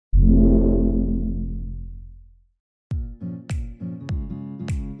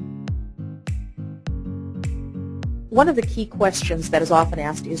One of the key questions that is often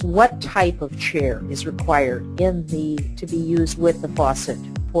asked is what type of chair is required to be used with the faucet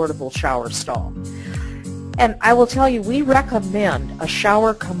portable shower stall. And I will tell you, we recommend a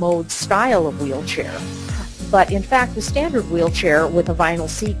shower commode style of wheelchair, but in fact the standard wheelchair with a vinyl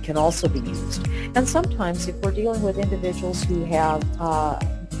seat can also be used. And sometimes if we're dealing with individuals who have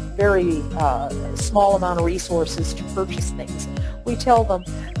very small amount of resources to purchase things, we tell them,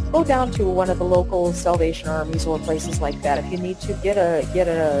 go down to one of the local Salvation Armies or places like that. If you need to get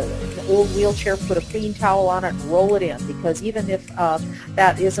an old wheelchair, put a clean towel on it and roll it in, because even if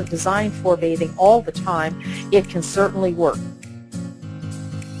that isn't designed for bathing all the time, it can certainly work.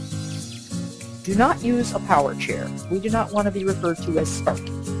 Do not use a power chair. We do not want to be referred to as spark.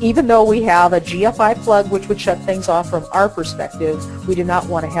 Even though we have a GFI plug which would shut things off from our perspective, we do not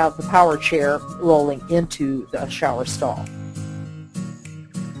want to have the power chair rolling into the shower stall.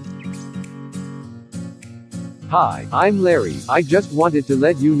 Hi, I'm Larry. I just wanted to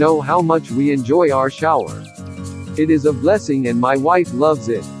let you know how much we enjoy our shower. It is a blessing and my wife loves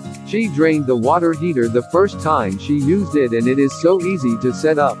it. She drained the water heater the first time she used it and it is so easy to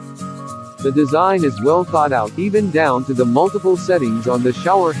set up. The design is well thought out, even down to the multiple settings on the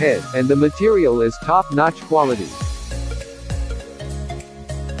shower head, and the material is top-notch quality.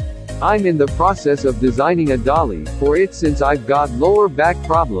 I'm in the process of designing a dolly for it since I've got lower back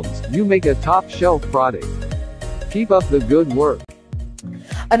problems. You make a top-shelf product. Keep up the good work.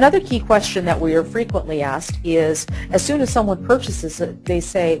 Another key question that we are frequently asked is, as soon as someone purchases it, they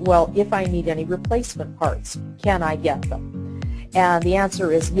say, well, if I need any replacement parts, can I get them? And the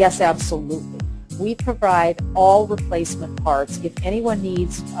answer is yes, absolutely. We provide all replacement parts if anyone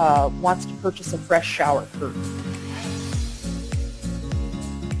wants to purchase a fresh shower curtain.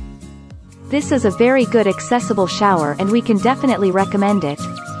 This is a very good accessible shower and we can definitely recommend it.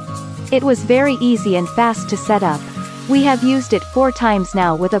 It was very easy and fast to set up. We have used it 4 times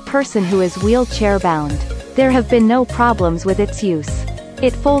now with a person who is wheelchair bound. There have been no problems with its use.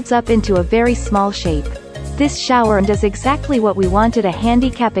 It folds up into a very small shape. This shower does exactly what we wanted a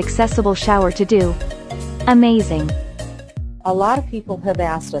handicap accessible shower to do. Amazing. A lot of people have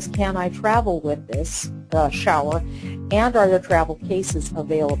asked us, can I travel with this shower, and are there travel cases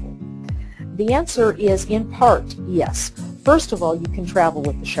available? The answer is in part yes. First of all, you can travel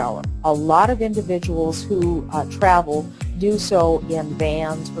with the shower. A lot of individuals who travel do so in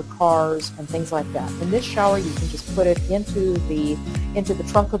vans or cars and things like that. In this shower, you can just put it into the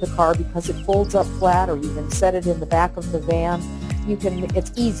trunk of the car because it folds up flat, or you can set it in the back of the van.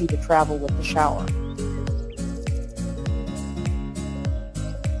 It's easy to travel with the shower.